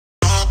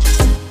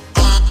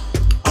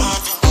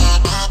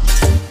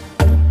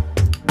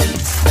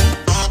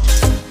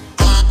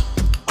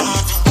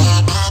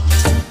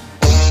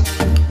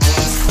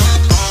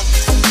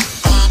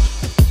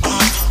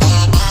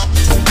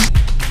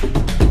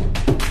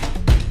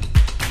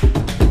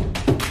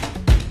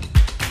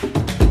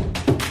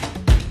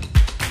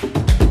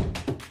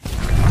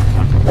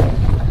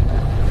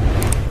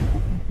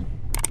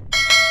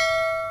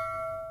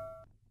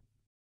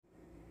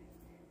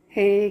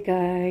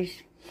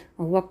guys,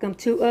 welcome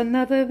to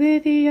another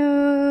video.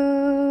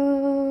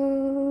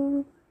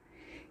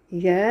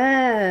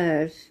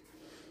 Yes,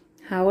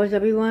 how is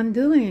everyone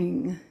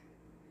doing?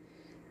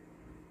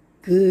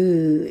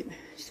 Good.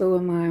 So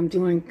am I. I'm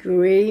doing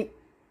great.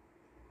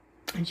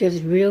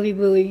 Just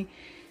really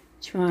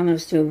trying to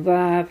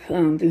survive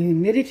the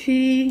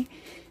humidity,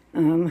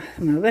 my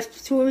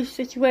respiratory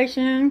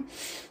situation.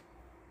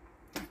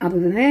 Other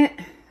than that,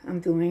 I'm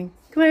doing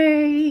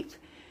great.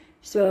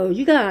 So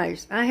you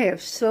guys, I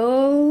have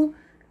so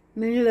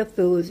many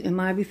leftovers in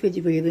my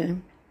refrigerator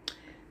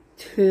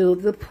till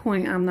the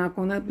point I'm not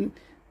going to be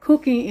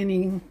cooking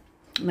any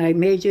like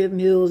major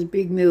meals,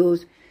 big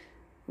meals.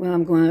 What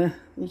I'm going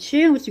to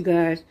share with you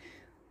guys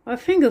are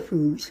finger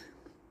foods.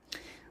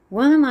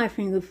 One of my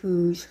finger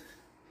foods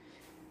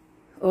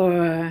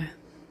are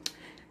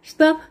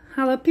stuffed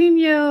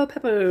jalapeno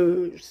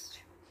peppers.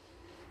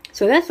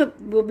 So that's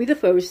will be the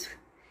first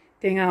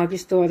thing I'll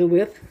get started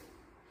with.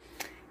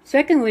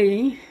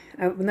 Secondly,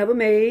 I've never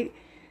made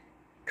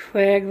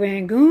crab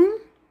rangoon.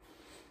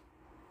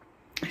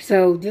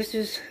 So this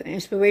is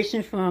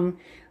inspiration from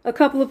a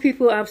couple of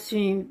people I've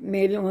seen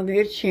made it on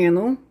their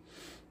channel.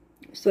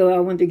 So I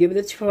wanted to give it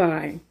a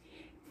try.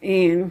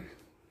 And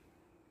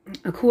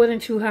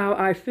according to how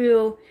I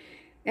feel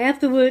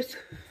afterwards,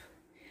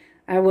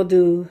 I will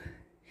do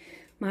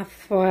my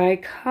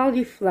fried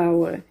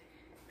cauliflower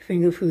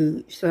finger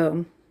food.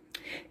 So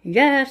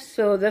yes,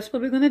 so that's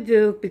what we're going to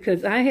do,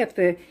 because I have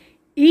to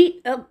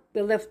eat up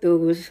the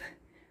leftovers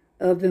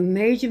of the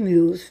major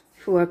meals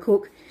before I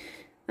cook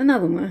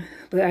another one.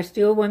 But I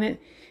still wanted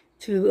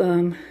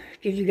to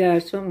give you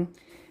guys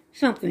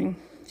something.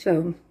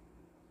 So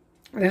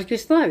let's get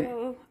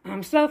started.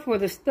 So for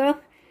the stuff,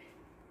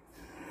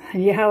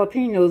 your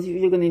jalapenos,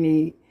 you're going to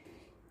need,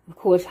 of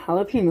course,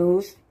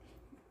 jalapenos.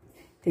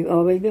 They've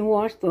already been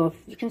washed off,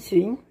 you can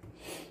see.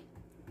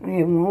 I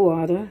have more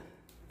water.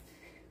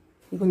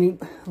 You're going to need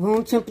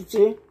room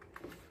temperature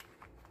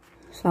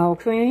sour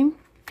cream.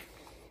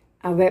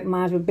 I wrap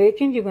mine with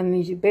bacon. You're going to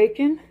need your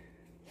bacon.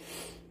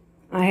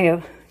 I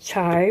have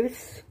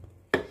chives.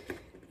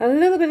 A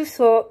little bit of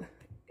salt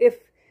if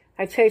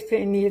I taste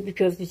it and need it,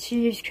 because the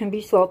cheese can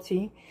be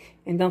salty.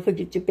 And don't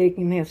forget your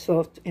bacon may have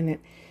salt in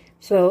it.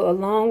 So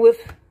along with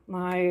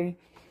my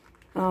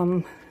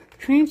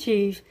cream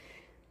cheese,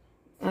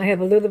 I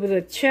have a little bit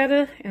of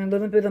cheddar and a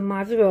little bit of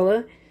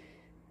mozzarella.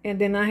 And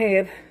then I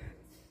have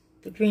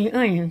the green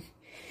onions.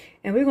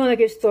 And we're going to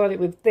get started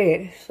with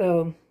that.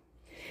 So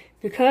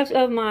because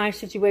of my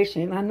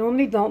situation, I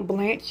normally don't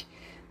blanch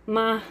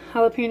my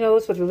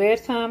jalapenos. For the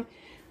last time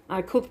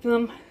I cooked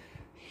them,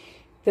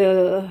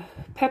 the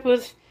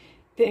peppers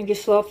didn't get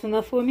soft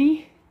enough for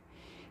me.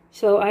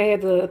 So I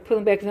had to put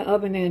them back in the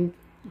oven, and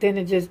then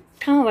it just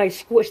kind of like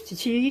scorched the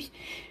cheese.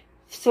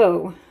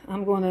 So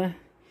I'm going to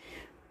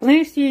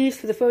blanch these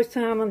for the first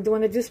time. I'm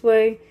doing it this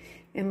way,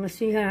 and I'm going to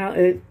see how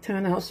it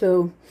turned out.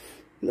 So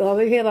we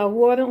already have our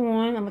water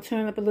on. I'm going to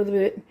turn it up a little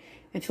bit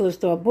until it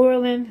starts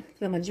boiling.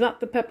 So I'm going to drop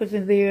the peppers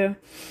in there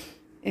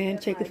and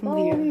take it from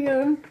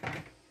there.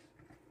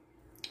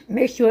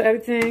 Make sure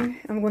everything,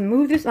 I'm going to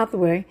move this out the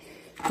way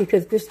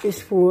because this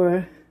is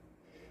for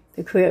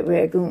the crab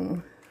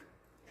rangoon.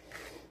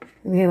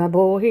 We have our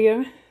bowl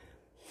here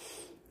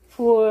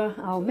for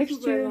our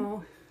mixture.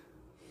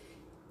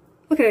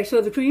 Okay,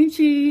 so the cream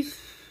cheese,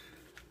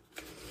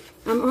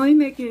 I'm only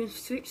making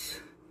 6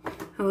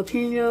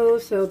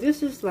 jalapenos, so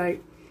this is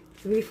like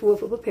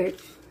 3/4 of a pack.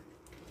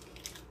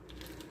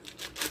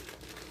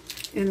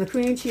 And the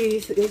cream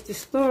cheese is the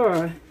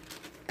star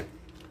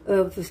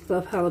of the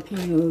stuffed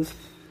jalapenos.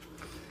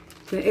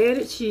 The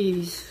added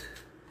cheese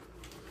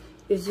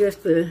is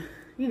just to,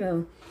 you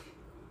know,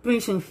 bring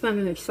some fun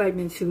and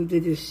excitement to the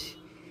dish.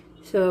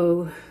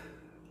 So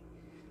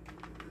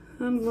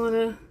I'm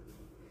gonna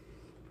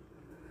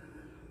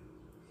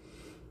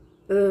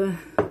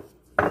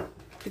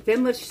put that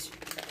much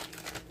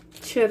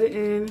cheddar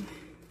in,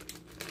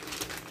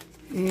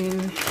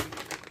 and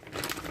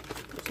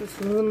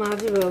just a little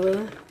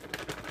mozzarella.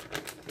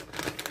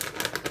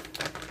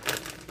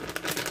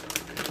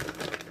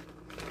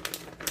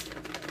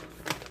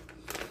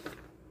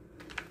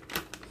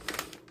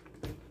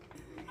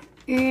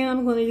 And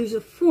I'm going to use a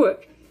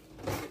fork.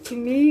 To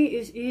me,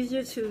 it's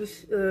easier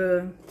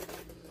to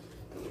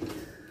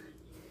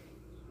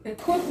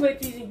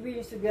incorporate these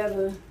ingredients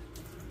together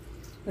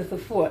with a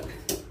fork.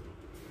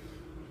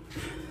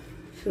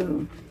 So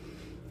I'm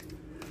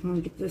going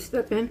to get this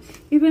step in.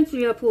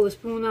 Eventually I'll pull the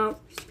spoon out,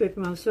 scrape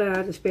them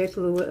outside, the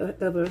spatula,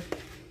 whatever.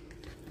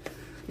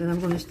 Then I'm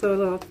going to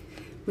start off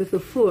with a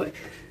fork.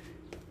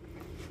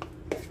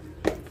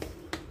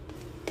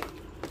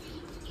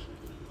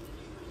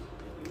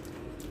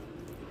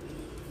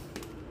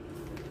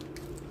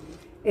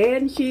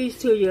 Adding cheese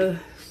to your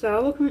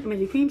sour cream,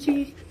 your cream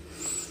cheese.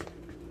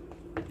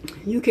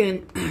 You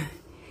can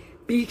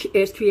be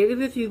as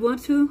creative if you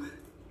want to,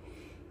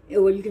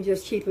 or you can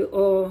just keep it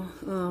all.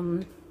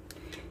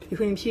 The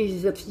cream cheese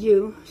is up to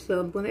you. So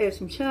I'm going to add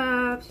some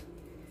chives.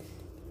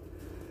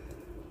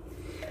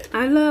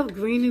 I love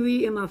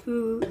greenery in my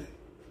food.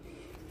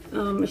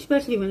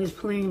 especially when it's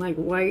plain like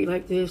white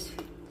like this.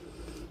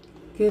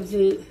 Gives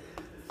it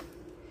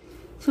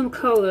some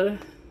color,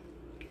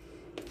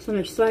 some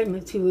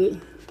excitement to it.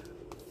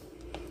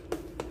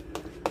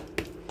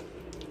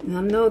 And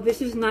I know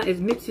this is not as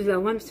mixed as I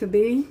want it to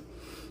be.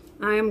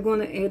 I am going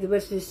to add the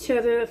rest of this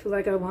cheddar. I feel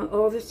like I want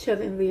all this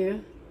cheddar in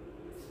there.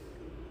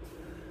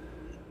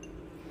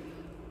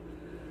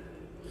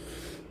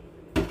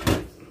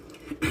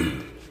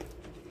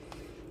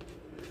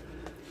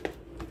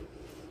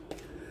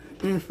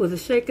 And for the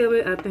sake of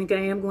it, I think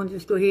I am going to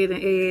just go ahead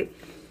and add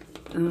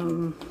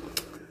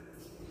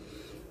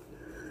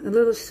a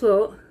little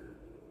salt.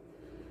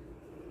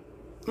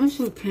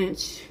 Also a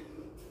pinch.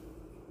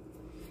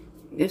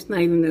 That's not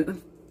even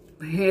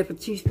a half a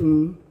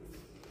teaspoon.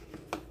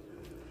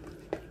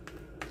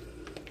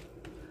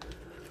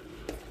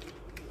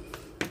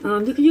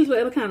 You can use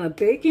whatever kind of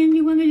bacon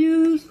you want to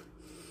use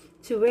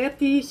to wrap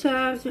these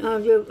chives,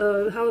 your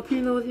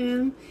jalapenos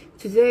in.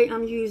 Today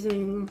I'm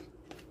using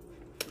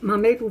my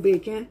maple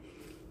bacon.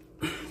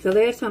 The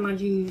last time I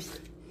used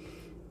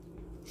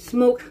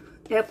smoked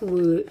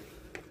applewood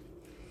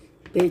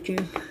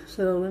bacon.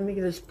 So let me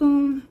get a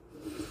spoon.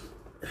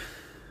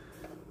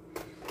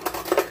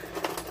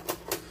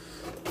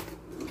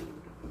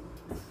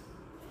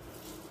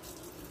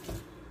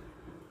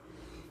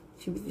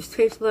 See what this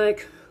tastes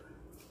like.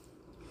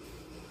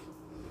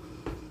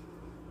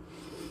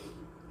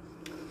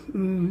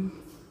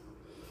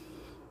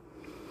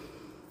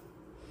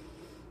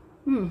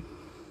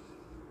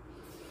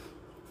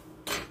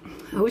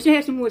 I wish I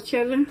had some more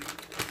cheddar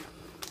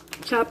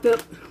chopped up,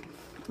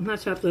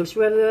 not chopped up,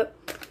 shredded up,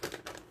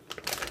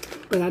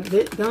 but I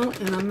don't,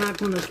 and I'm not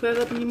going to shred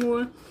up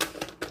anymore.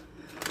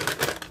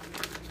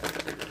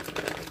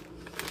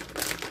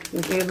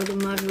 Let's add a little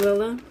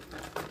mozzarella.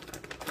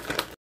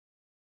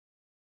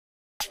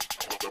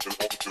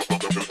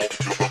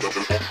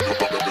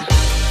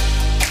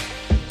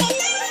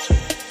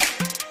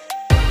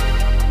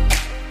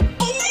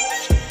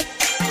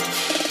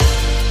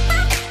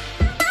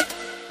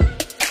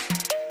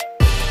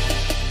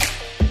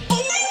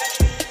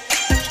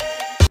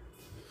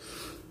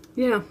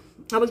 Yeah,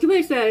 I was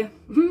going to say,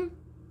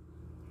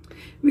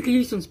 we could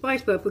use some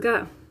spice, but I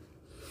forgot.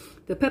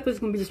 The pepper's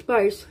going to be the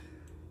spice.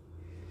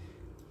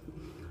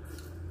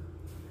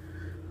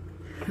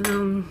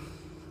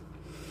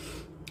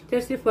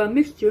 That's it for our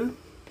mixture.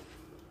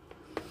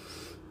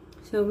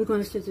 So we're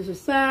going to set this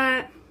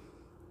aside.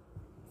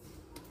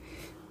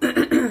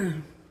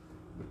 Oh,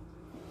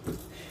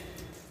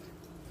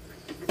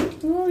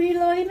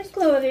 Lordy, Miss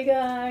Lordy,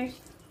 guys.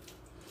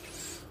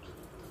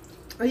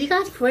 Are you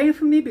guys praying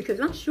for me? Because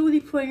I'm surely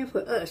praying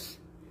for us.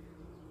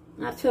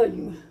 I tell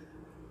you.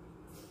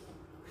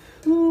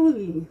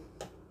 Holy.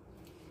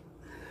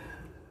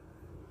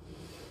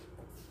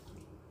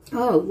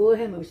 Oh, Lord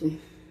have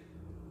mercy.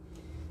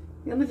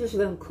 I'm going to just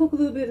let them cook a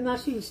little bit, and I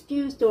see the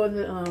skin starting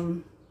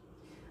to,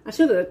 I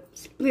should have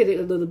split it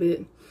a little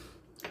bit.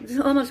 It's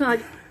almost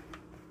like,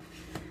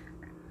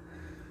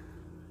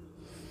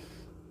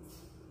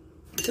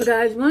 so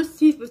guys, once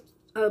these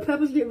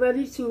peppers get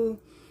ready to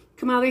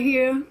come out of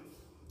here,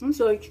 I'm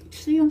sorry,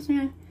 see what I'm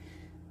saying?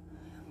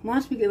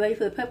 Once we get ready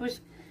for the peppers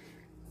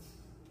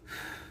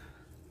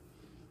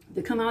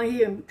to come out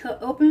here and cut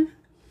open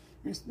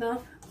and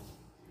stuff,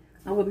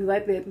 I will be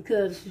right back,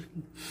 because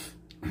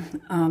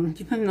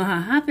depending on how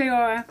hot they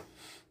are,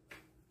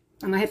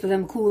 I might have to let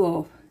them cool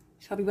off.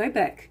 So I'll be right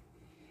back.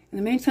 In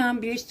the meantime,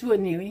 be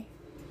extraordinary.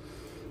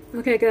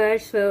 Okay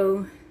guys,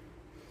 so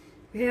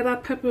we have our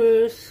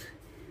peppers.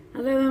 I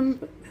let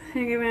them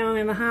hang around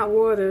in the hot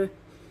water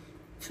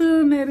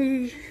to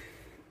maybe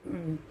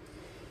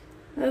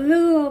a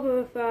little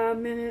over 5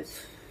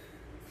 minutes.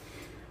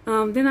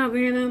 Then I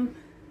ran them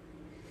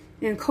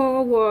in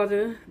cold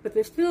water, but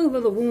they're still a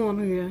little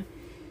warm here.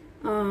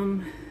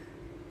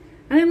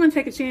 I didn't want to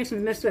take a chance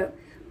and mess up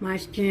my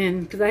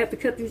skin, because I have to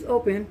cut these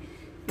open.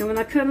 And when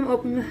I cut them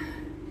open,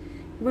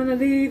 I'm going to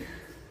leave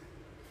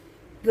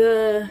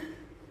the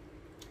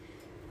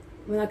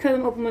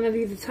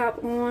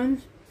top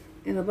on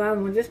and the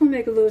bottom one. Just going to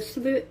make a little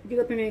slit, get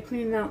up in there and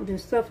clean it out, and then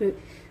stuff it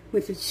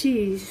with the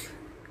cheese.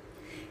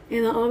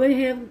 And I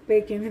already have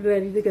bacon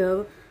ready to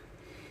go.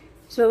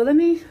 So let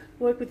me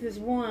work with this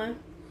one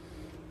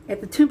at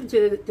the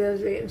temperature that it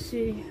does it and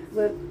see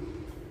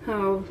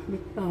how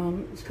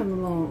it's coming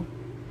along.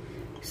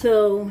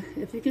 So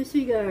if you can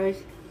see,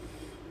 guys,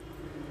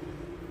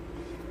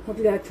 hope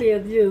you got a clear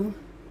view.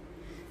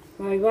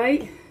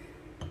 Right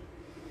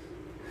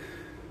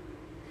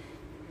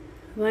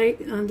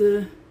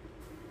under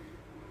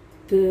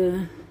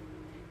the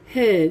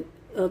head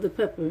of the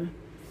pepper.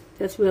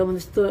 That's where I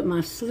want to start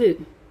my slit.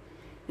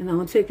 And I'm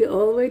going to take it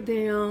all the way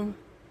down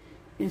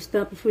and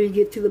stop before you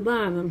get to the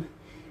bottom.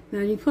 Now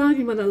you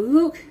probably want to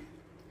look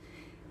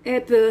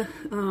at the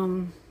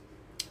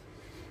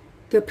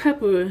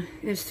pepper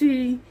and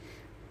see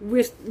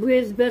where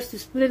it's best to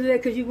split it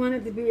at, because you want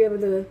it to be able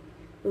to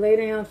lay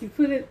down. If you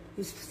put it,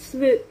 the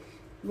slit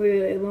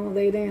where it won't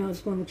lay down,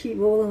 it's going to keep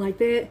rolling like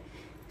that.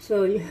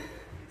 So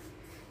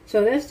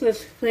that's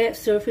just flat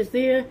surface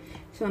there.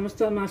 So I'm going to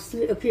start my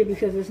slit up here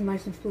because it's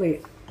nice and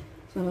flat.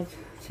 So I'm going to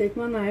take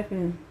my knife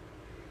and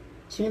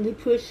gently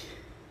push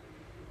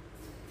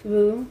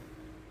through.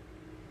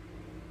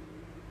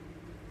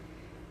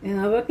 And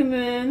I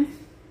recommend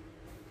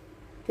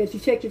that you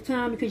take your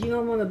time because you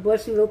don't want to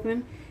bust it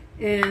open.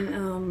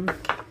 And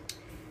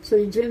so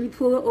you gently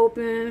pull it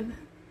open,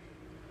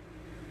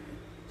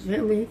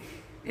 gently.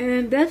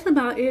 And that's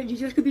about it. You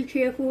just could be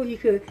careful. You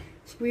could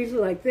squeeze it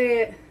like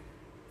that.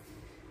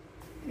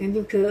 And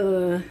you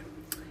could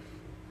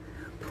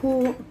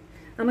pull. I'm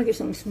going to get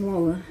something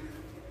smaller.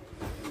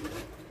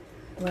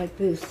 Like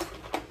this.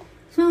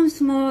 Something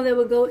small that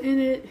will go in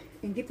it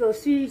and get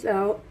those seeds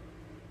out.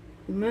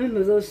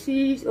 Remember, those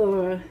seeds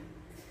are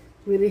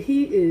where the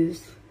heat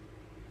is.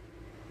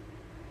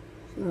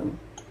 So,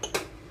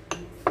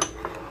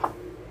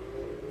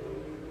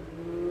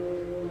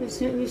 just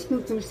gently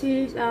scoop some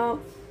seeds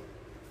out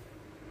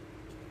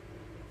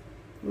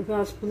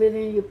without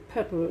splitting your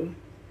pepper.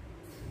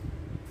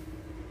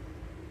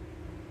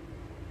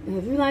 And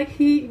if you like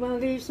heat, you want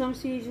to leave some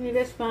seeds in it,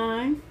 that's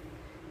fine.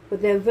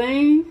 But that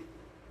vein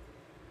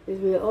is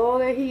where all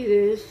that heat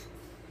is.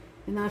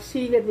 And I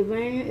see that the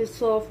vein is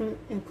softened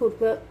and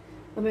cooked up.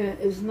 I mean,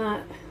 it's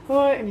not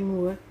hard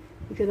anymore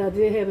because I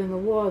did have it in the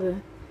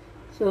water.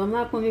 So I'm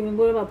not going to even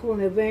worry about pulling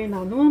that vein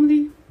out.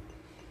 Normally,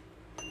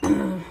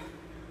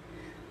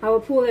 I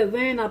would pull that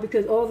vein out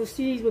because all the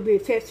seeds would be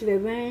attached to that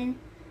vein.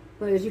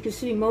 But as you can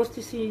see, most of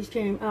the seeds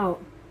came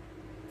out.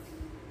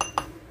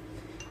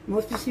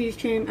 Most of the seeds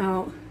came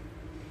out.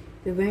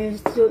 The vein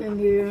is still in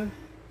there,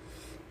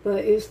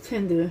 but it's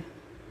tender.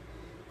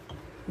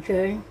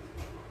 Okay?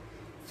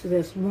 So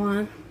that's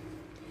one.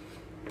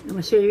 I'm going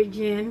to show you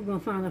again. We're going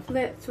to find a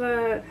flat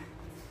side,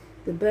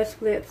 the best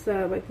flat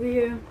side right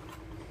here.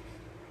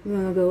 We're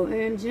going to go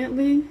in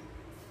gently.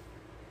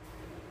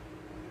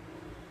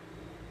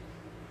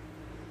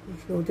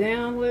 Just go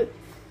downward.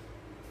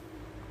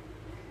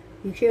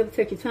 Be careful,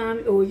 take your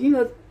time,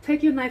 or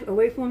take your knife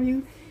away from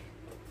you.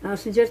 I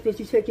suggest that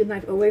you take your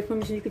knife away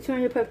from you so you can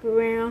turn your pepper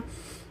around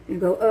and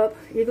go up.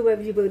 Either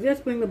way you go,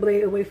 just bring the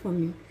blade away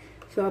from you.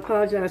 So I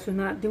apologize for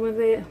not doing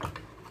that.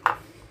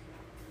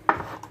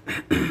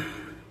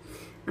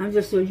 I'm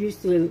just so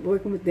used to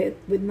working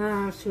with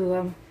knives,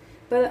 so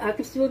but I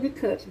can still get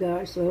cuts,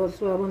 guys. So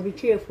that's why I want to be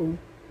careful.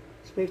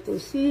 Scrape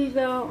those seeds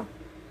out.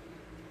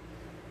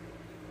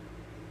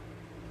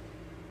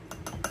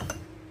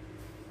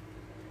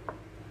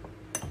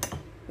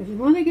 If you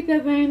want to get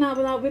that vein out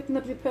without whipping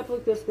up your pepper,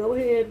 just go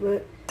ahead.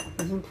 But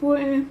it's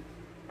important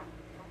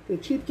to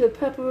keep your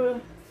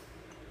pepper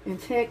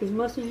intact as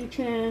much as you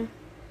can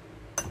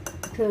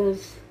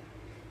because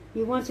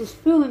you want this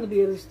filling to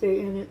be able to stay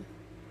in it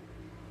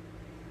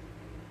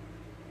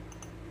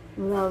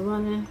without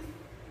running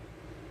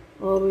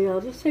all the way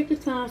out. Just take your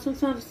time.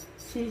 Sometimes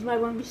seeds might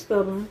want to be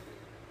stubborn.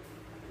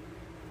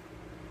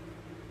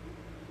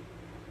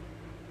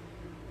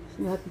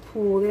 So you have to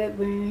pull that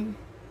vein.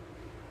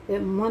 That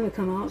want to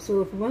come out.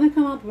 So if you want to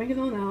come out, bring it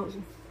on out.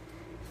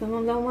 Some of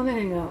them don't want to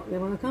hang out. They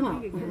want to come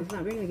out. It's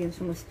not ringing again.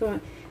 So I'm going to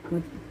start. I'm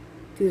going to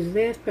do this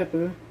last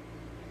pepper.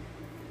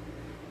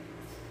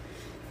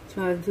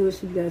 Try to do it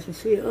so you guys can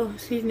see it. Oh,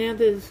 see now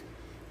there's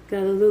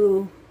got a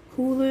little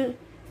cooler.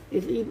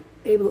 It's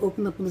able to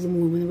open up a little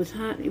more. When it was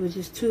hot, it was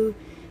just too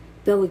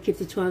delicate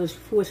to try to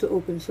force it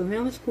open. So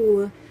now it's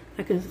cooler.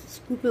 I can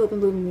scoop it open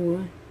a little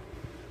more.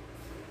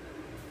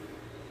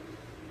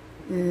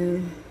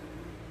 And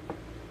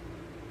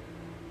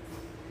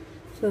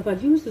so if I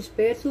use the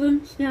spatula,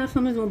 see how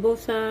some is on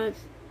both sides?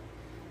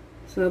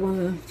 So I want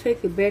to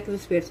take the back of the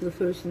spatula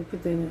first and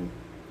put that in.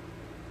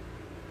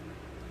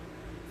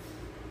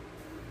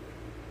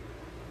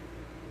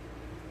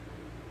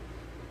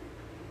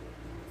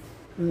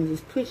 And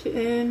just push it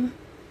in.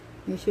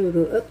 Make sure it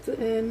go up the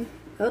end,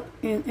 up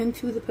and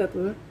into the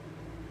pepper.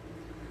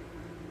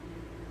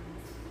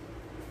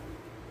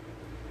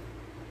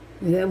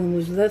 And that one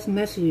was less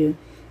messier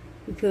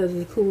because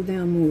it cooled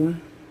down more.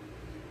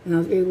 And I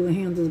was able to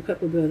handle the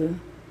pepper better.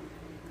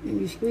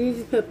 And you squeeze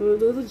the pepper a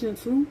little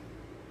gentle.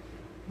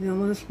 You don't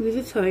want to squeeze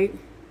it tight.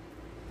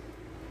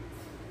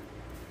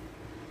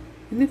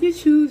 And if you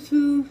choose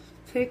to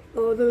take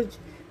all the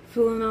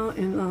filling out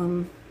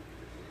and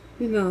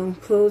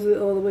close it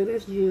all the way,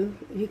 that's you.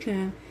 You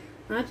can.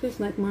 I just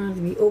like mine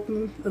to be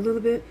open a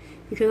little bit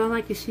because I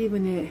like to see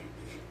when that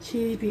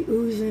cheese be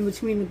oozing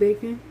between the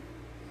bacon.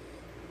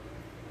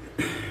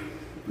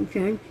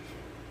 Okay.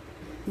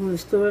 I'm going to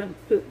start,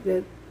 put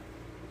that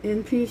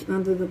end piece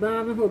under the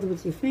bottom, hold it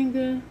with your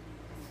finger.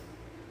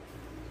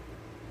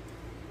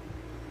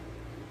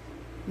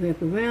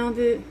 Wrap around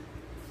it.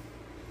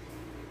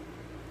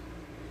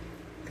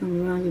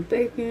 Come around your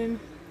bacon.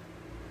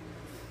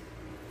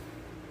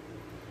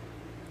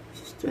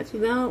 Stretch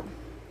it out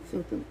so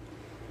it can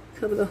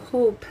cover the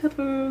whole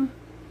pepper.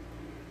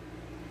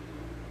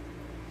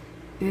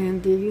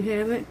 And there you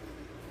have it.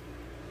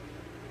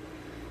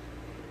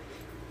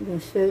 I'm going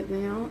to set it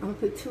down. I'm going to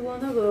put 2 on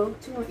the row,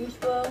 2 on each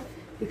row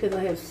because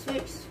I have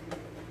 6.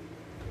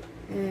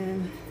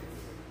 And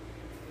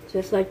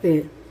just like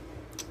that.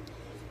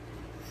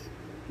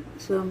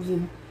 So I'm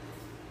doing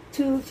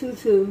 2, 2,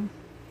 2.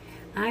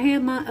 I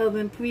have my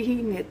oven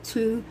preheating at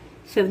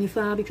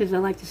 275 because I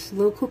like to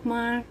slow cook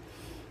mine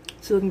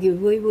so it can get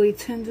really, really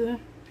tender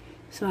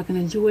so I can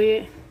enjoy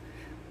it.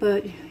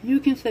 But you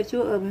can set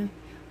your oven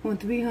on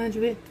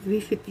 300,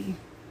 350.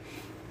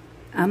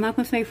 I'm not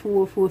going to say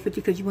 450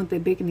 because you want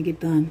that bacon to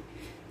get done.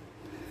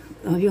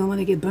 You don't want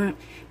to get burnt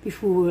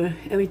before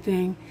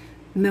everything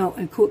melt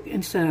and cook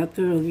inside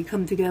thoroughly,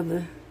 come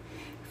together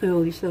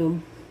thoroughly. So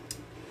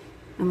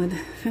I'm going to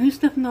finish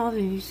stuffing all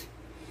these,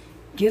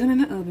 get them in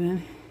the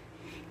oven,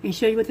 and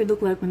show you what they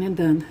look like when they're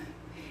done.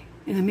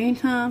 In the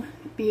meantime,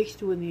 be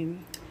extraordinary.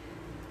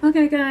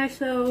 Okay guys,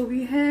 so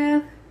we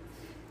have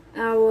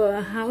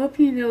our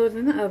jalapenos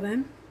in the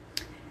oven.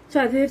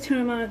 So I did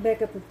turn mine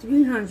back up to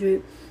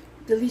 300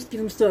 to at least get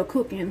them start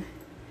cooking.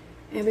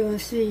 And we're going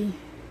to see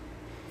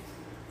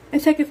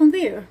and take it from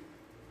there.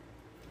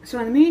 So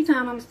in the meantime,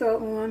 I'm going to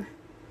start on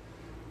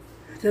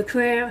the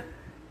crab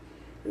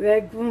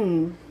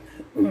ragoon.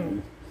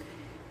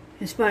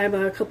 Inspired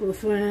by a couple of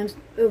friends,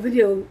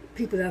 video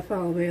people that I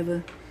follow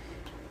rather.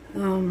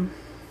 I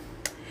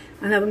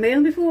never made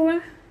them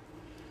before,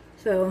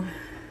 so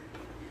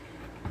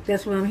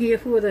that's what I'm here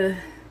for, to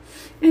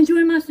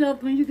enjoy myself,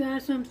 bring you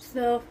guys some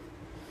stuff.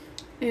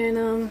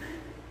 And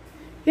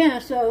yeah,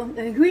 so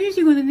the ingredients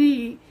you're going to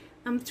need,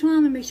 I'm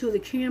trying to make sure the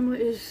camera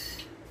is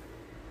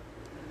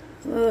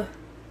the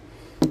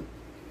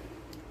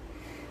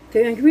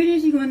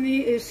ingredients you're going to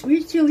need is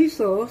sweet chili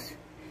sauce.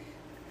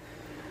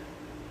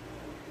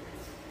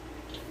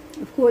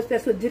 Of course,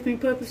 that's for dipping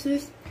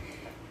purposes.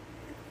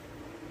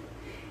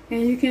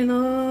 And you can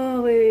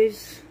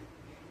always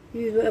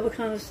use whatever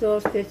kind of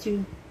sauce that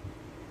you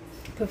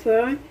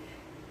prefer.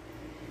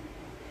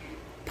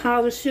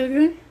 Powdered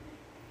sugar.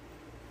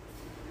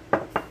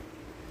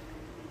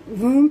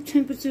 Room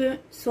temperature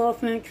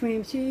softened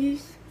cream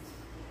cheese.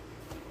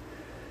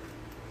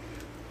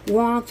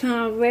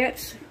 Wonton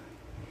wraps,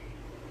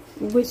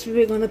 which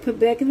we're going to put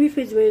back in the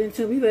refrigerator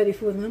until we're ready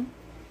for them.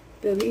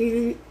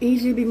 They'll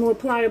easily be more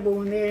pliable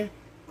when they're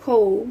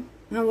cold.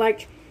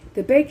 Unlike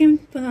the bacon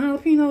from the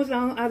jalapenos,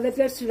 I left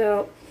that shit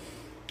out.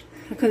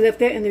 I could have left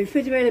that in the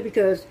refrigerator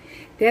because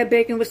that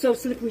bacon was so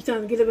slippery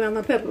trying to get around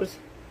my peppers.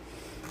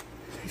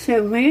 Let's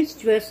have ranch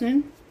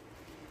dressing.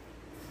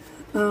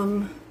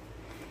 And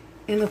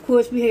of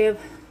course we have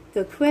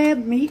the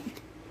crab meat,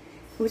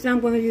 which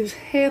I'm going to use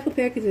half a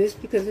pack of this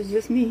because it's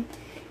just me.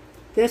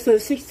 That's a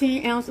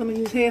 16 ounce. I'm going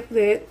to use half of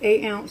that,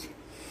 8 ounce.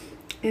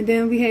 And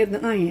then we have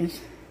the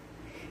onions.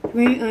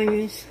 Green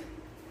onions,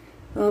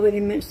 already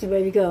minced and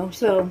ready to go.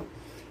 So,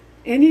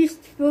 any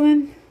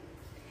filling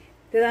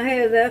that I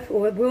have left,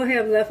 or will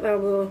have left, I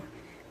will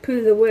put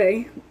it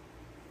away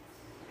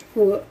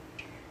for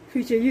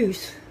future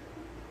use.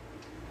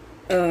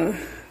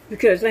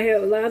 Because I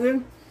have a lot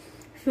of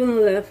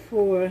filling left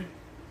for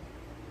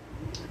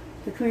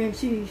the cream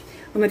cheese,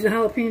 the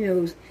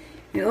jalapenos.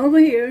 And over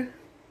here,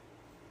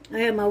 I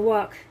have my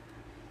wok.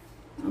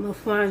 I'm going to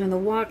fry it in the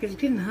wok. It's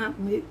getting hot.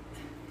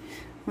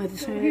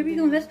 So here we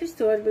go. Let's get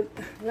started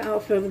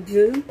without further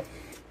ado.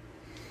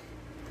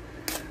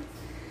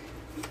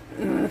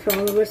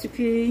 Follow the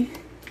recipe.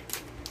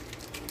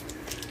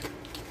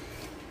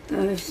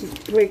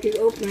 Break it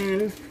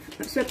open.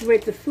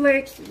 Separate the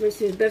flakes,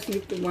 which is best to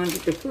get the ones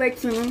with the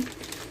flakes in them,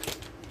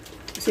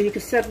 so you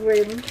can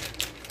separate them.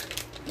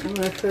 I'm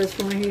going to first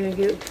go in here and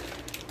get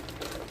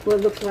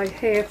what looks like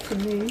half to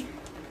me.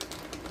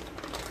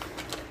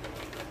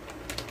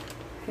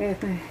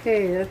 Half and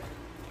half.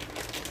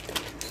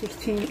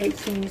 16,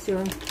 18,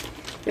 so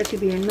that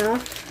should be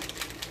enough.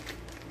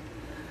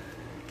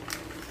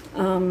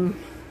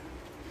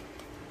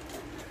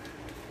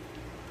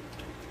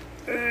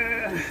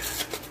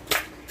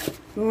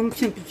 Room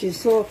temperature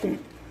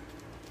softened.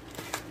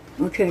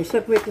 Okay,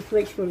 separate the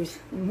flakes first.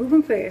 I'm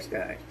moving fast,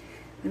 guys.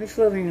 Let me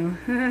slow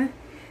down.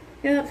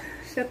 Yep,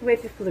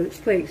 separate the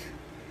flakes.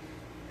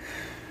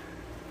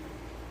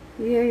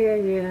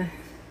 Yeah.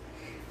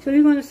 So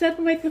you're going to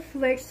separate the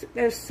flakes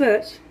as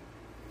such.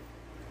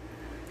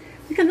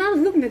 Because I was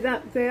looking at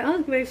that there, I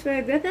was very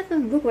sad. That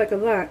doesn't look like a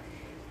lot.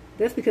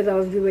 That's because I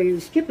was getting ready to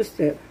skip a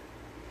step.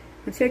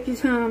 And take your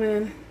time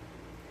and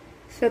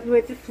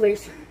separate the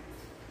flakes.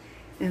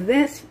 And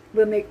that's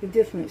what make the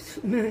difference.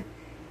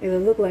 It'll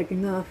look like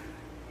enough.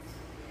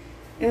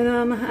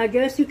 And I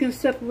guess you can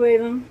separate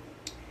them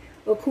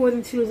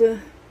according to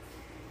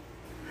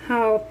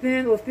how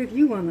thin or thick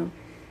you want them.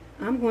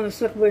 I'm going to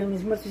separate them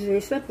as much as they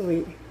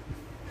separate.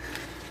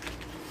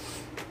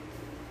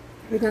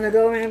 We're going to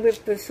go in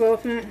with the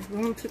softened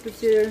room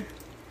temperature.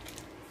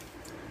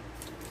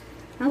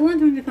 I'm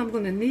wondering if I'm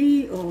going to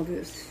need all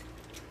this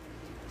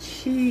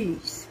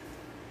cheese.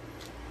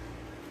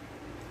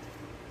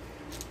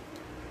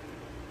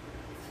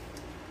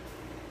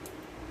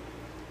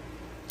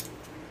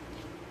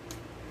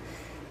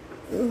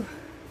 Ugh.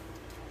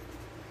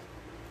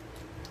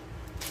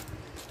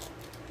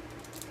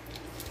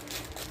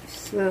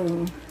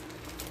 So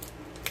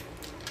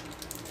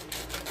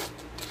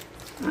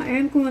I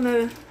am going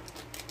to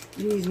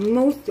use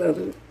most of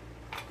it,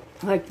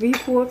 like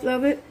 3/4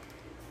 of it,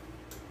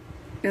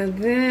 And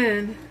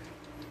then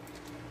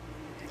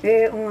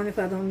add on if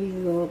I don't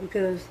need it all,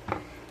 because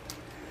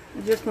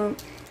it just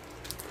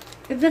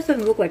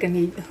doesn't look like I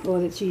need all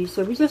the cheese.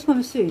 So we just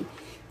want to see.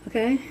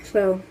 Okay,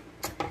 so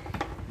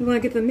we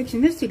want to get the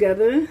mixing this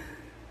together.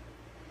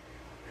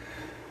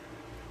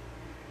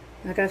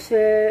 Like I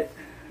said,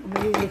 I'm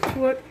going to use a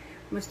fork.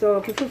 I'm going to start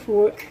off with a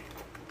fork.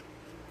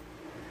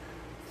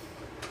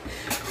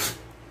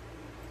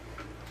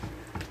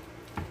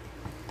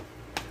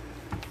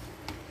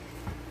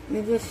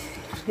 And just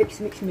mix,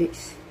 mix,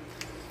 mix.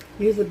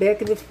 Use the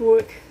back of the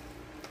fork.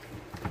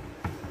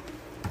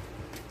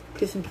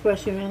 Put some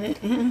pressure in it.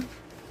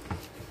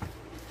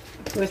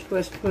 Press,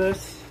 press,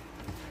 press.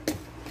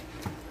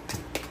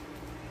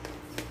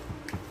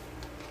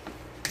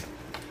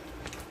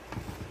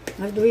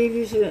 I believe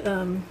you should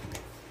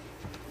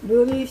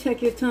really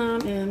take your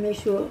time and make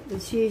sure the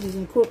cheese is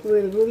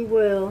incorporated really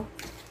well.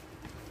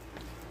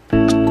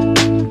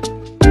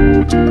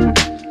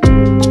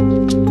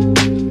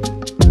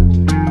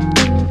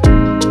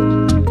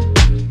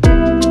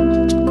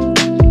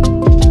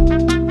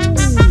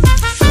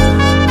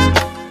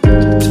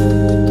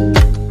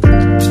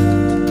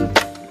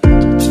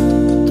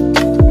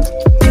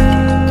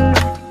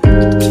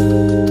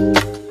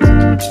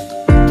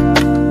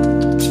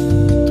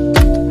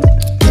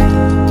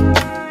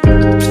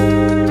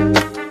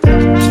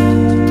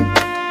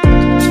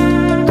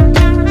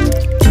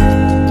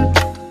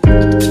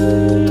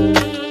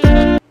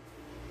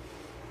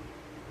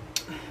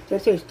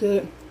 That tastes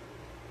good.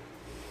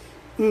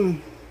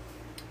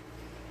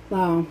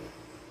 Wow.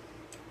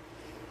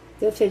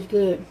 That tastes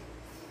good.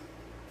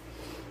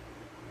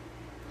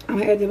 I'm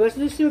going to add the rest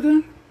of the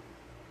sugar.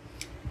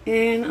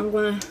 And I'm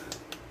going to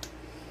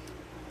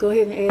go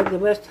ahead and add the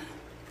rest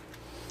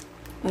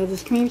of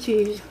this cream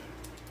cheese.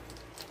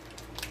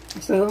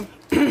 So,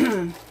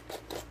 the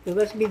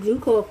recipe do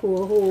call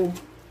for a whole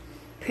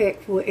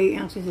pack for 8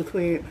 ounces of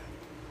crab.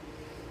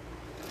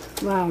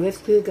 Wow, that's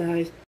good,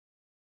 guys.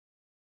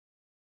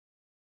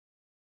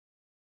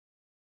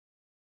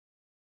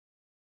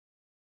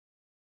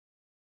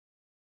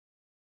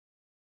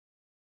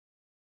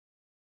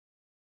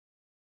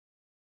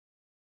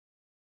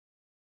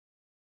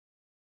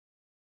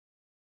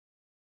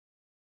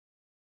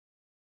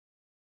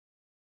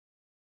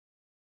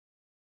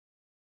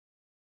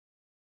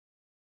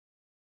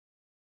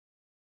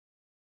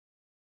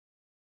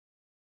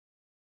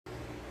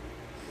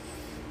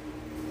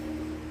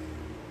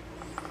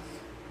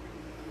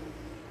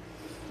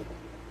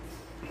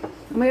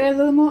 I'm gonna add a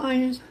little more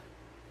onions.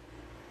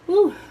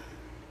 Ooh.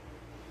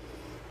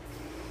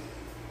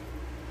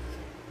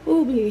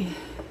 Ooh, baby.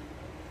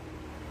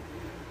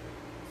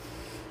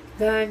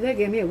 Guys, that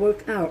gave me a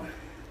workout.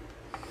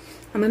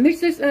 I'm gonna mix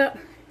this up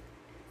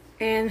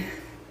and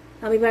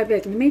I'll be right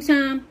back. In the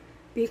meantime,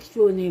 be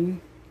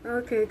extraordinary.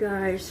 Okay,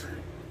 guys.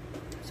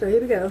 So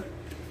here we go.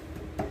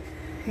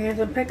 Hands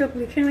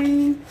impeccably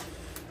clean.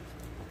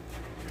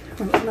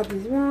 I'm gonna open up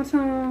these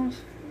wontons.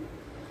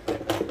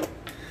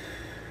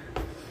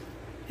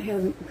 I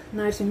have them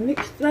nice and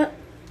mixed up.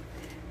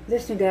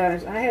 Listen,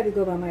 guys, I had to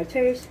go by my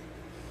taste.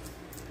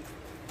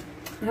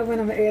 I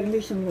went on to add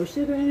me some more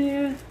sugar in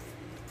there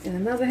and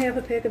another half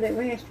a pack of that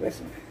ranch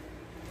dressing.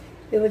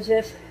 It was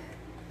just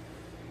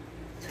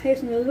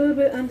tasting a little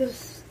bit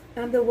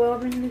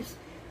underwhelmingly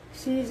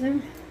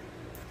seasoned,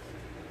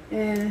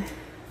 and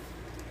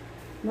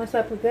once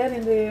I put that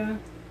in there,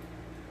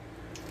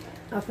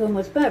 I feel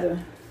much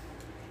better.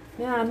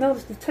 Now I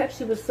noticed the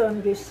texture was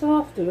starting to get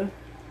softer.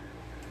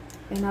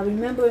 And I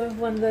remember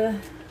when the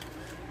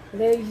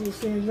ladies used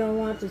to say you don't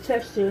want the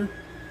texture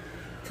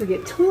to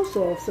get too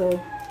soft,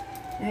 so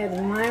I had to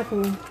be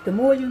mindful. The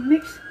more you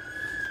mix,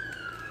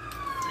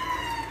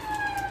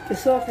 the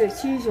softer the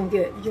cheese will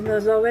get. You know,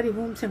 it's already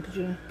room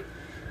temperature,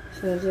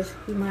 so just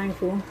be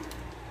mindful.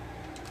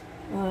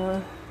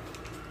 Not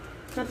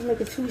to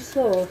make it too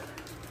soft.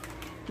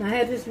 Now I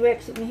had this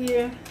rack sitting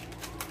here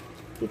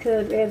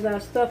because as I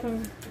stuff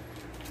them,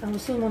 I'm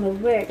assuming on a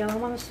rack. I don't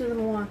want to sit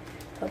them on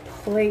a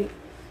plate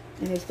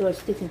and they start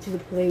sticking to the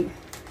plate.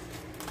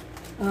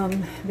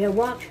 Their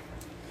wok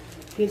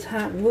gets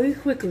hot really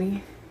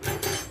quickly,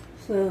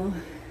 so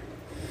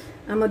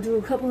I'm gonna do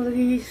a couple of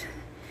these,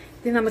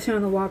 then I'm gonna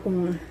turn the wok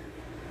on.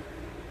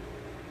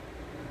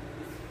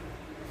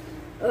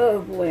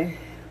 Oh boy,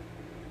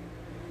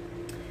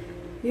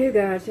 yeah,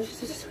 guys,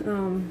 this is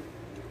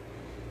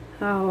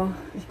how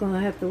it's gonna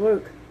have to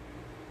work,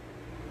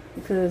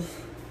 because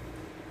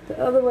the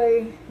other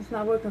way it's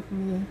not working for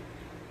me.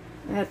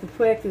 I have to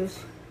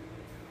practice.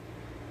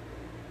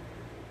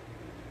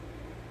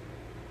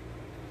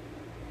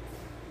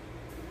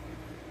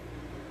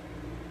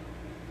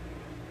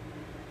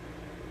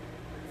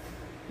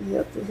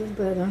 Yep, this is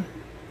better.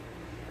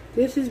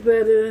 This is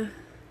better.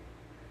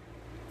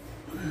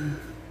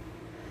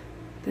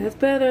 That's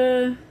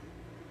better.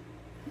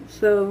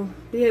 So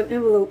we have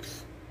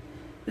envelopes.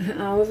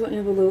 Ours are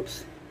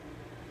envelopes.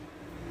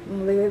 I'm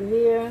gonna lay it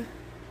there.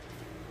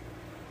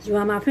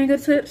 Dry my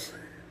fingertips.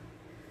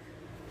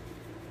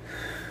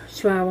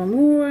 Try one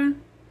more.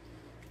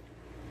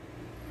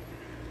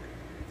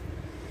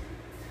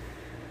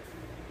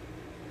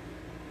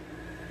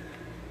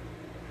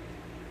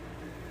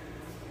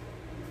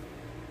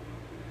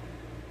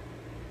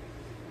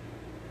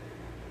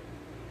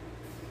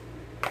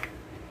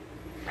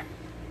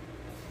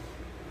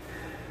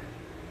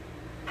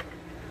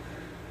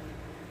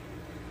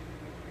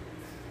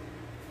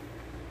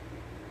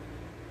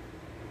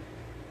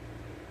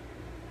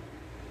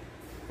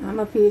 I'm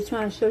up here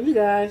trying to show you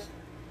guys,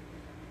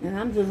 and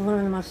I'm just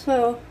learning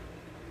myself.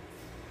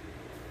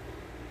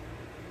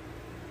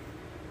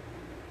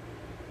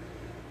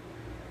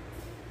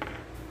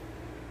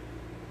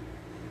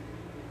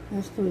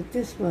 Let's do it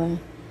this way.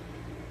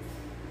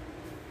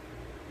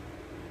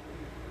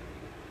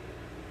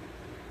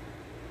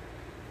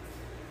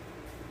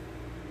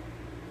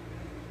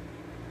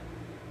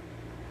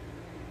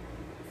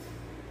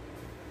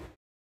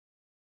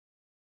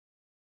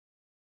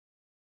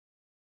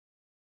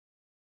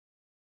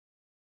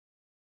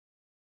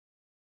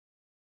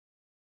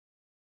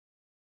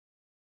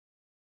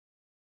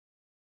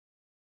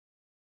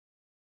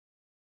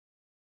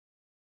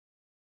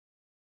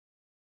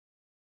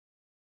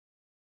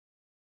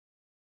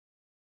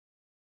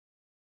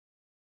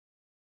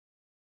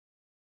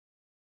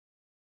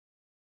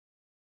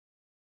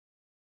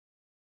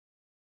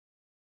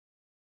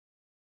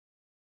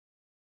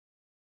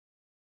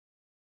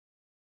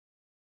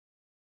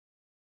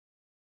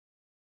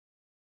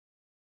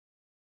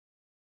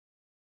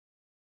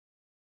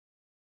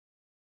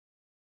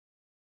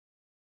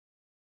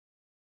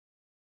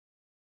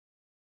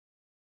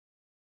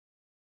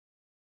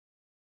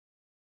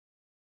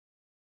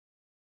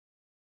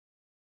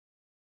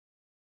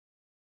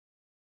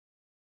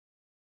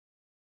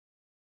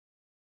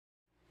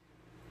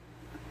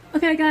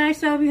 Okay guys,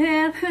 so we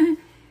have them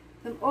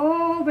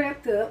all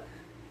wrapped up,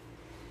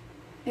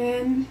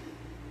 and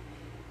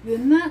we're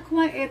not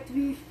quite at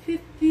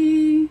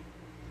 350.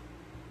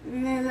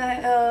 We're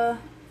like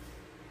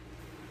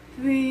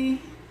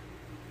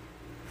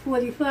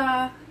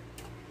 345,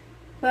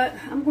 but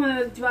I'm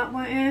gonna drop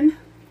one in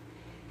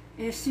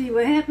and see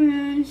what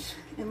happens.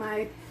 In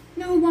my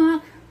new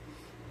lock,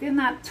 they're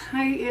not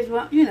tight as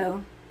well, you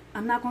know.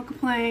 I'm not gonna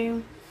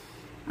complain.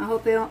 I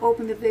hope they don't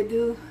open. If they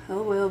do,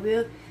 oh well,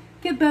 we'll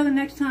get better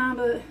next time.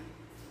 But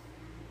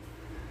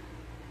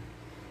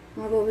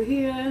I'll go over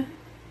here.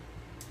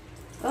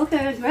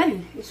 Okay, it's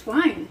ready. It's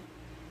fine.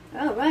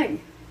 All right.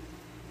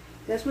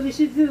 That's what it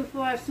should do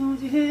for as soon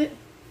as you hit it.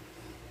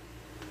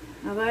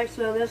 All right,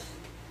 so let's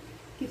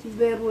get these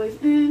bad boys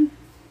in.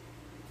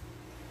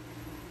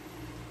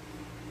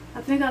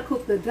 I think I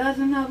cooked a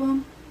dozen of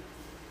them.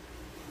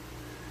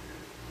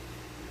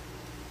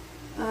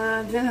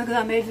 Then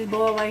I made this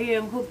ball right here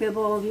and cooked that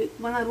ball.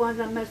 One of the ones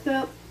I messed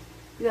up.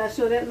 You gotta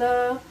show that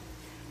love.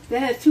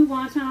 That has 2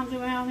 wontons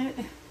around it.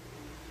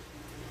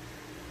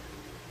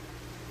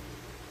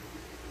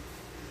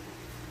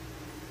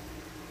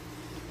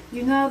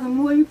 You know, the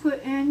more you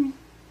put in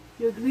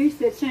your grease,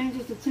 that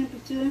changes the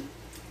temperature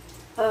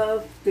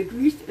of the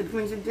grease. It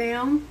brings it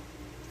down.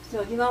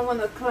 So you don't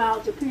want to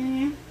crowd your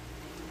pan.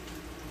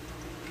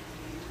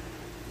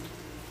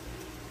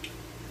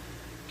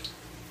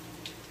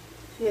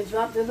 See, it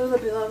dropped a little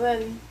bit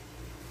already.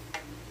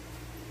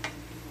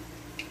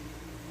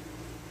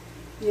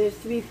 Yeah, it's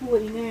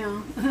 340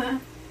 now.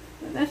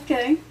 But that's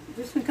okay.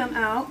 This can come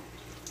out.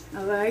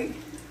 Alright.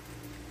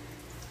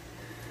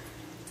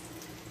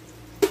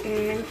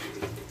 And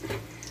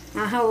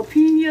my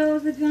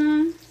jalapenos are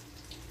done.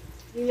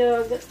 You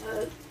know,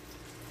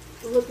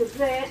 look at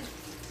that.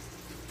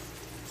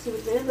 See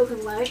what they're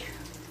looking like.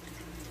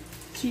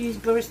 Cheese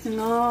bursting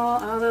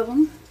all out of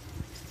them.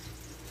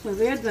 So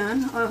they're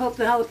done. I hope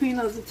the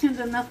jalapenos are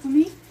tender enough for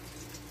me.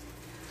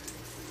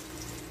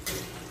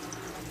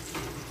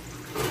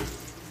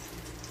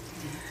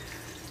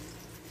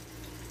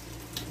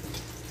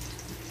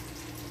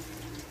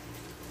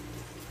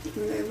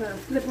 And then I'm going to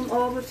flip them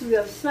over to the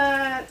other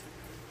side.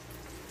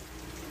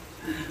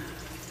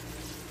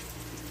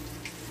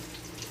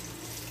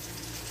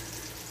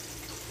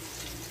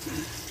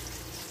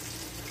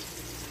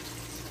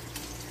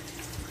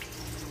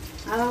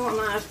 I don't want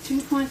mine too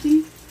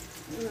crunchy.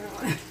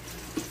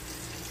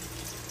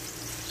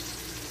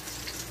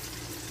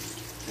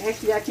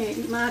 Actually, I can't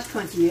eat mine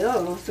crunchy at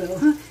all,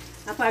 so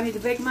I probably need to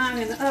bake mine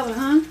in the oven,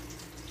 huh?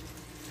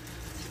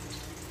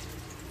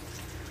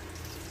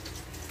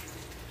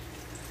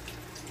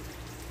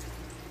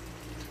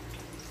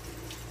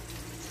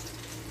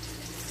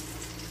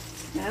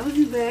 That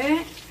wasn't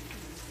bad.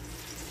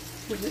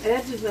 Because the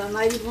edges are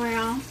lighty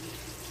brown.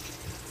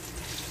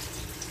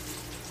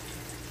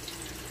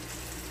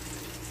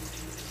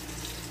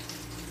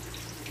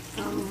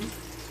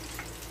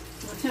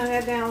 I'll turn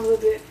that down a little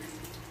bit.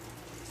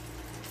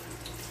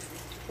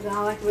 But I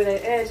don't like where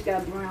that edge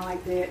got brown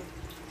like that.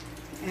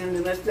 And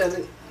the rest of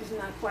it is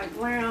not quite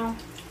brown.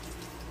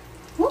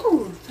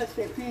 Woo! Touch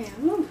that pan.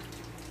 Woo!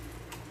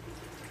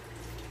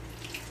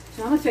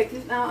 So I'm going to take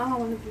this out. I don't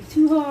want it to be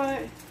too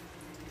hard.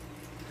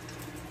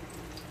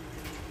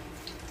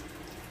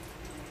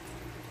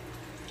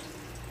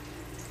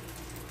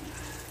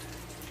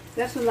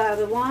 That's a lot of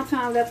the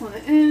wonton left on the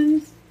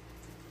ends.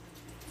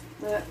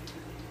 But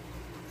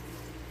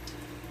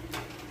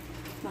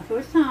my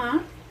first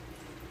time,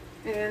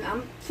 and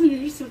I'm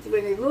pleased with the way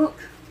they look.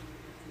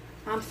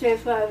 I'm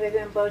satisfied they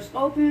didn't burst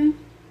open.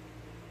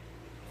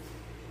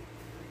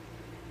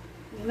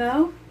 You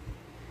know,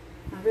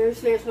 I'm very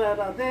satisfied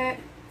about that.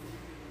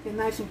 They're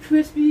nice and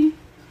crispy.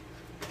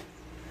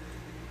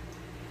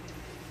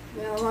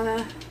 Then I want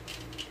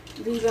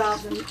to leave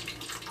out the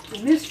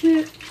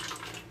biscuit.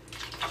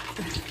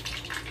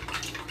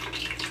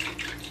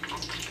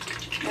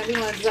 Now we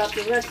want to drop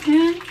the rest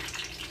in.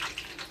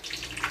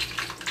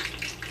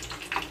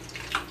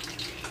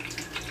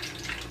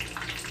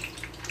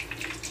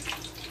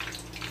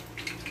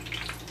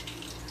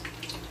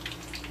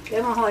 They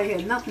don't hardly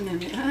have nothing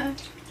in it, huh?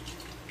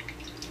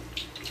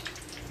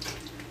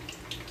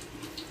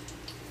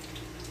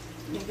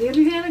 And there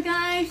we have it,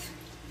 guys.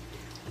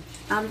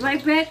 I'll be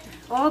right back,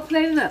 all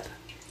plated up.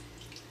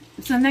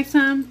 Until next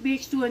time, be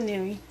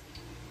extraordinary.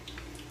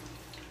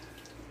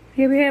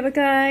 Here we have it,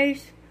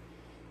 guys.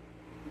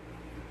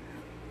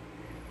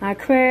 My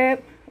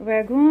crab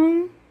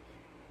ragoon,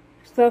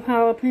 stuffed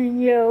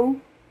jalapeno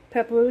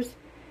peppers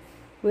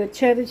with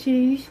cheddar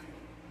cheese,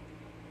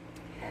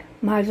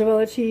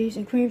 mozzarella cheese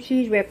and cream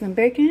cheese wrapped in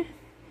bacon,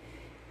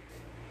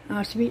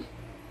 sweet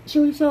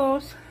chili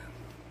sauce,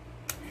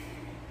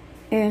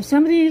 and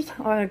some of these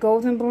are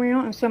golden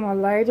brown and some are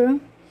lighter.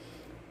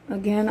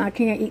 Again, I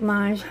can't eat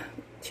mine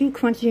too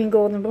crunchy and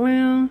golden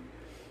brown,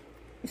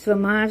 so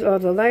mine are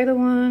the lighter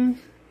ones.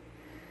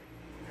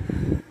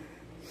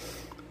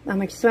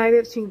 I'm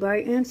excited to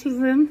bite into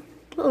them.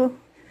 Oh,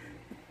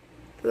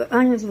 the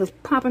onions was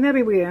popping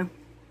everywhere.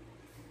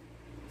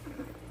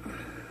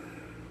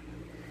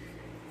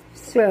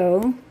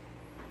 So,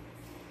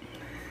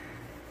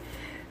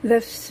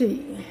 let's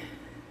see.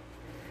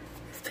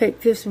 Let's take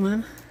this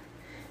one.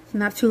 It's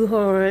not too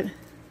hard.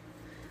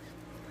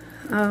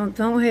 I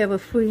don't have a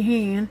free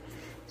hand,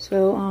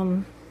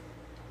 so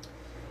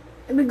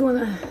we're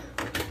gonna.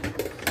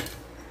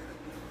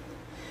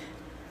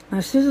 My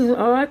scissors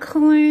are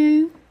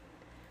clean.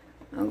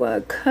 I'm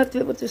gonna cut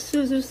it with the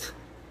scissors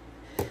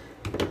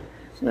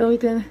so we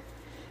can.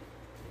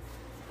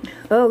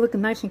 Oh, look,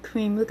 nice and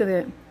creamy. Look at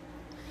that.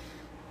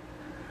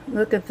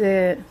 Look at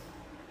that.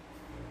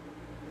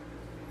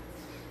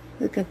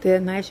 Look at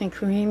that, nice and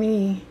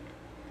creamy.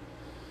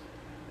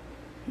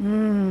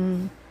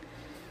 Mmm.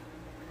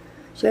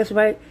 Just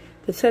right.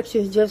 The texture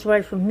is just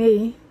right for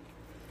me.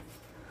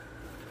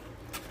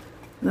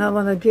 Now I'm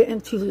gonna get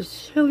into the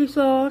chili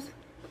sauce.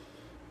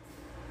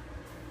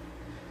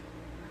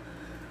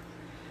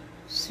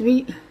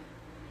 Sweet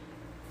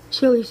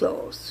chili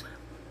sauce.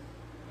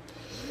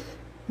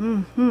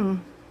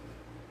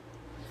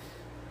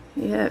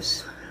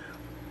 Yes.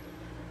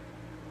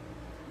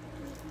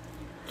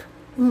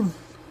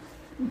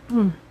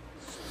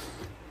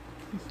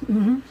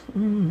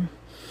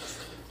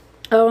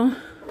 Oh.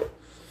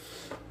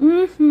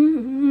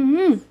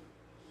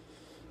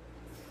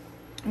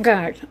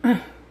 God.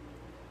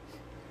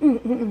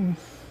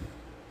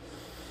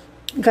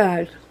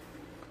 God.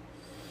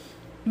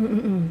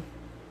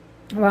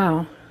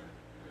 Wow.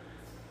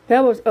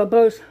 That was a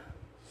burst.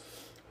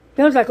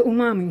 That was like an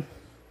umami.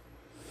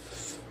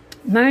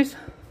 Nice.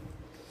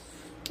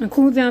 And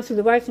cool down to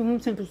the right room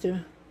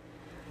temperature.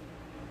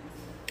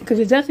 Because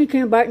you definitely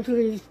can't bite into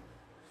these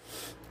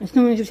as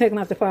soon as you take them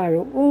out the fire.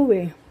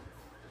 Ooh-wee.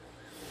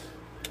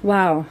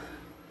 Wow.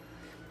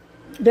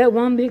 That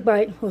one big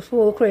bite was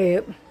full of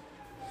crab.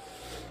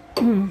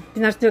 Then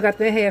I still got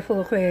the hair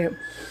full of crab.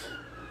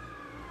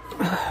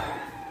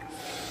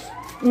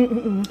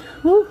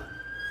 Woo.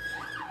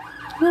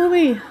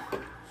 Ooh-wee.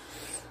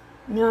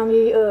 Now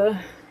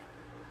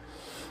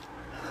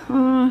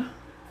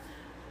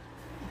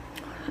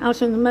I was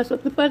trying to mess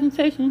up the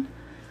presentation.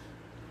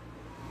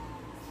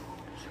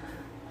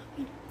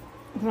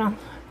 I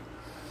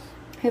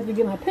have to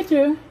get my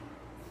picture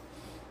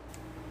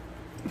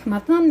for my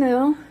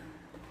thumbnail.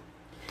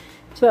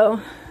 So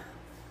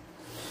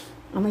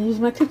I'm gonna use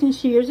my kitchen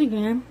shears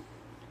again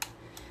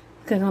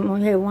because I'm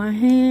gonna have one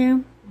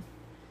hand.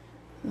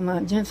 I'm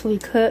gonna gently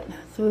cut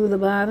through the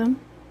bottom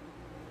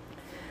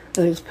of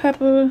this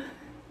pepper.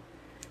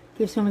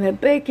 Get some of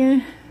that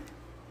bacon.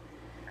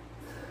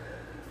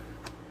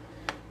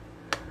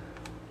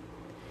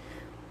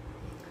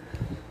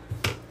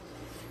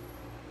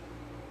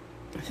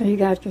 So you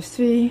guys can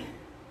see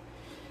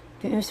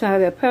the inside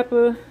of that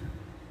pepper,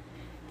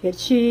 the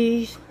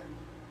cheese,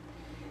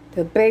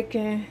 the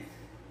bacon.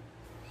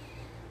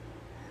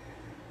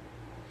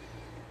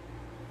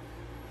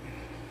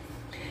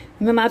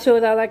 Remember I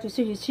told you I like to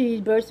see the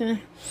cheese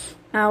bursting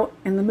out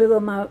in the middle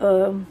of my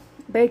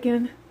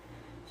bacon.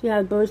 See how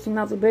it's bursting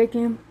out the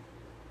bacon?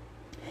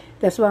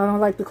 That's why I don't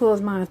like to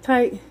close mine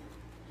tight.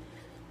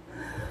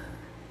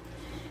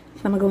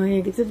 So I'm going to go ahead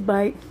and get this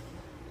bite.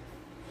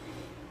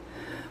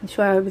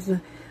 Try it with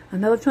the, I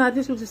never tried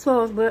this with the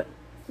sauce, but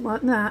why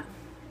not?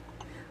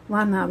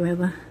 Why not,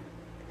 rather?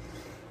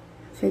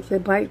 Take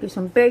that bite, get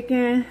some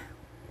bacon,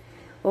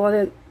 all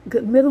that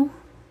good middle.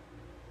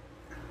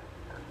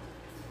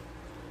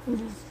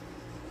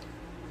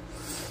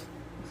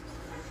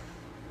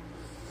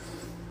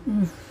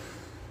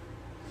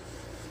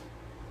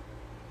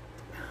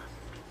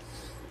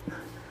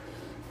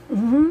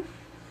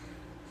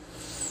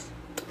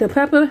 The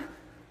pepper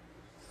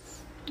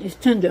is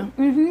tender.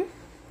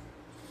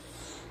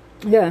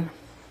 Yeah.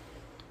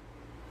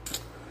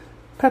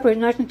 Pepper is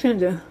nice and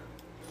tender.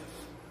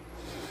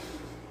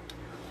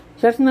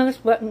 Just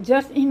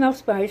enough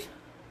spice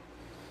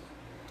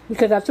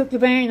because I took the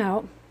vein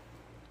out.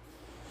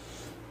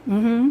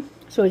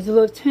 So it's a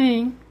little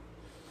tang.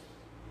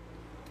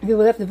 If you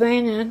left the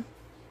vein in,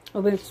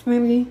 it'll be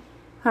extremely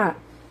hot.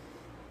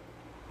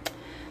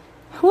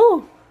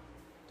 Whew.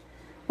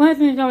 One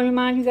thing I want to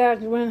remind you guys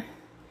is when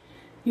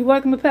you're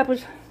working with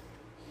peppers,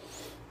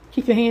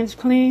 keep your hands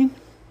clean,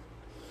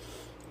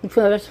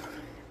 because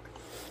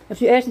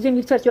if you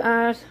accidentally touch your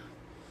eyes,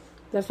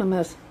 that's a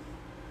mess.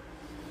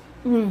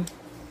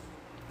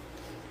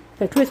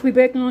 That crispy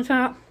bacon on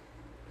top.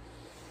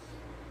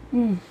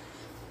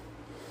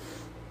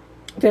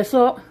 That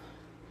salt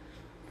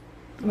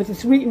with the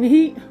sweet and the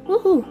heat.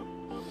 Woohoo!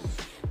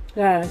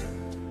 Guys.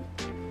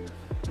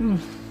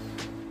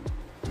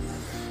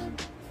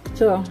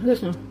 So,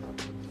 listen.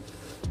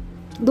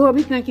 Lord,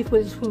 we thank you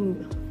for this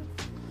food.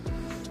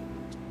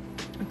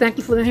 Thank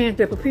you for the hands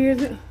that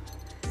prepares it.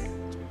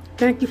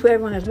 Thank you for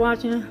everyone that's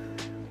watching.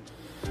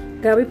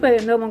 God, we pray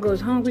that no one goes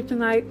hungry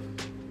tonight.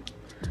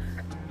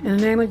 In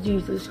the name of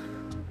Jesus.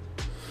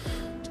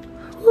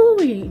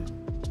 Woo-wee.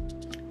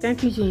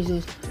 Thank you,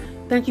 Jesus.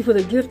 Thank you for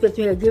the gift that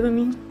you have given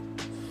me.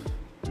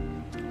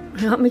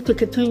 Help me to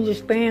continue to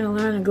expand and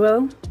learn and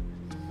grow.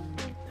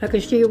 I can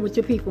share with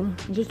your people,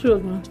 your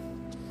children.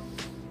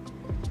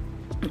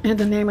 In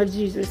the name of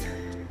Jesus.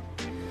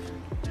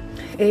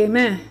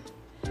 Amen.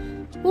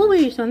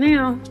 Woo-wee. So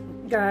now,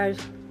 guys,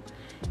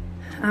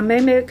 I may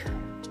make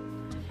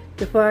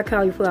the fried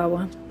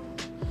cauliflower,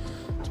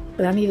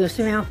 but I need to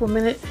sit down for a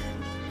minute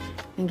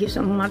and get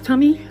something on my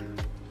tummy.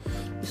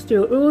 It's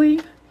still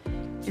early,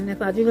 and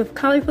if I do the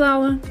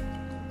cauliflower,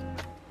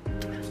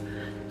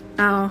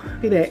 I'll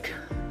be back.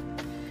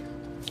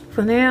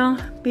 For now,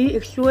 be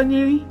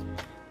extraordinary.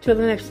 Till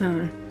the next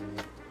time.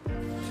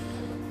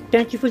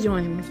 Thank you for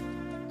joining me.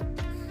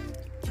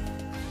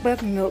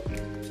 Buttermilk,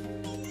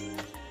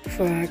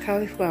 fried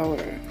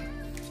cauliflower,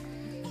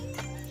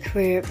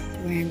 crab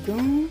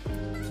rangoon,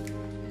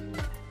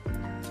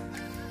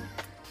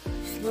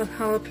 smoked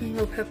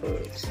jalapeno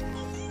peppers,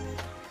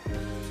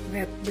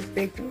 wrapped with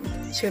bacon,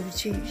 cheddar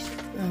cheese,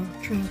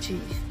 cream cheese,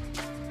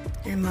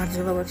 and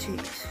mozzarella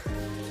cheese,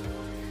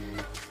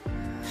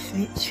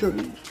 sweet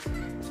chili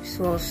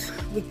sauce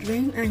with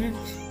green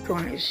onions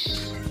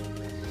garnish.